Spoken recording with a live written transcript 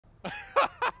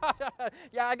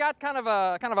Yeah, I got kind of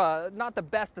a not the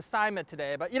best assignment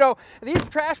today, but these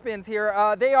trash bins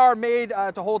here, they are made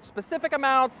to hold specific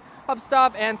amounts of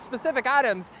stuff and specific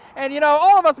items. And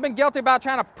all of us have been guilty about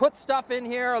trying to put stuff in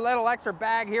here, a little extra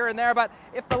bag here and there, but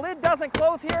if the lid doesn't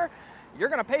close here, you're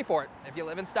gonna pay for it if you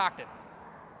live in Stockton.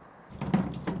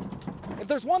 If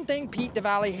there's one thing Pete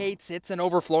DeValley hates, it's an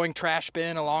overflowing trash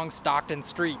bin along Stockton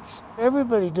streets.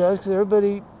 Everybody does, because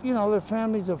everybody, their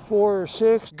families of 4 or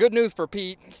 6. Good news for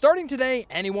Pete. Starting today,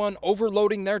 anyone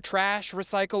overloading their trash,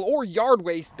 recycle, or yard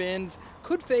waste bins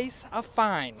could face a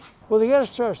fine. Well, they got to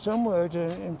start somewhere to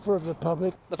inform the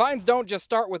public. The fines don't just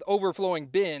start with overflowing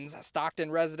bins.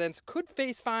 Stockton residents could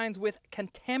face fines with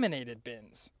contaminated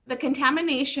bins. The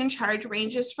contamination charge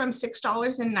ranges from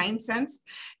 $6.09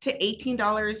 to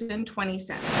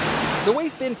 $18.20. The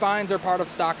waste bin fines are part of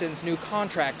Stockton's new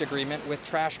contract agreement with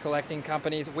trash collecting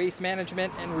companies Waste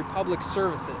Management and Republic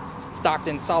Services.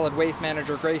 Stockton solid waste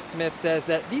manager Grace Smith says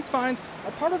that these fines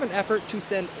are part of an effort to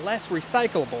send less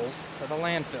recyclables to the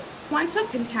landfill. Once a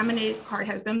contaminated cart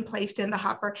has been placed in the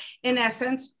hopper, in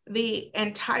essence, the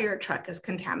entire truck is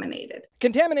contaminated.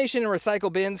 Contamination in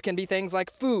recycle bins can be things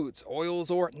like foods, oils,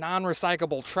 or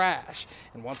non-recyclable trash.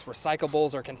 And once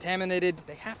recyclables are contaminated,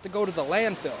 they have to go to the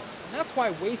landfill. And that's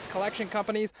why waste collection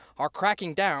companies are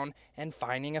cracking down and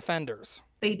fining offenders.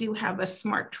 They do have a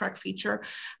smart truck feature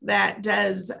that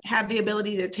does have the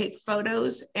ability to take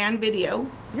photos and video.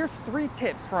 Here's 3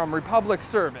 tips from Republic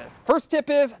Service. First tip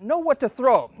is know what to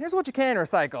throw. Here's what you can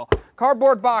recycle: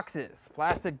 cardboard boxes,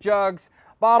 plastic jugs,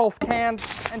 bottles, cans,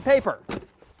 and paper.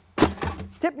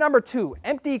 Tip number 2,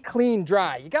 empty, clean,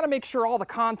 dry. You gotta make sure all the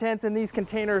contents in these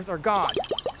containers are gone.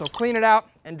 So clean it out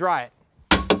and dry it.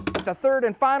 The third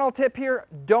and final tip here,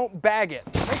 don't bag it.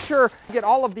 Make sure you get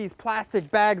all of these plastic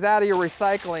bags out of your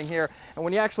recycling here. And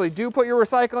when you actually do put your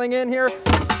recycling in here,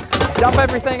 dump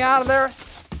everything out of there.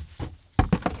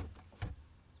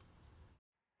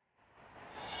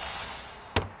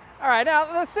 All right, now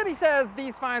the city says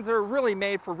these fines are really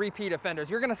made for repeat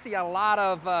offenders. You're gonna see a lot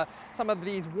of some of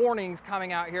these warnings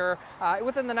coming out here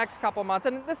within the next couple months.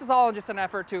 And this is all just an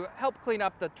effort to help clean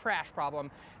up the trash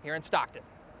problem here in Stockton.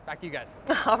 Back to you guys.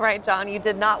 All right, John, you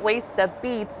did not waste a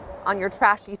beat on your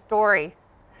trashy story.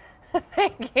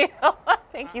 Thank you.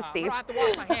 Thank you, Steve. I have to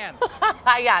wash my hands.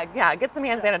 Yeah, get some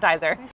hand sanitizer.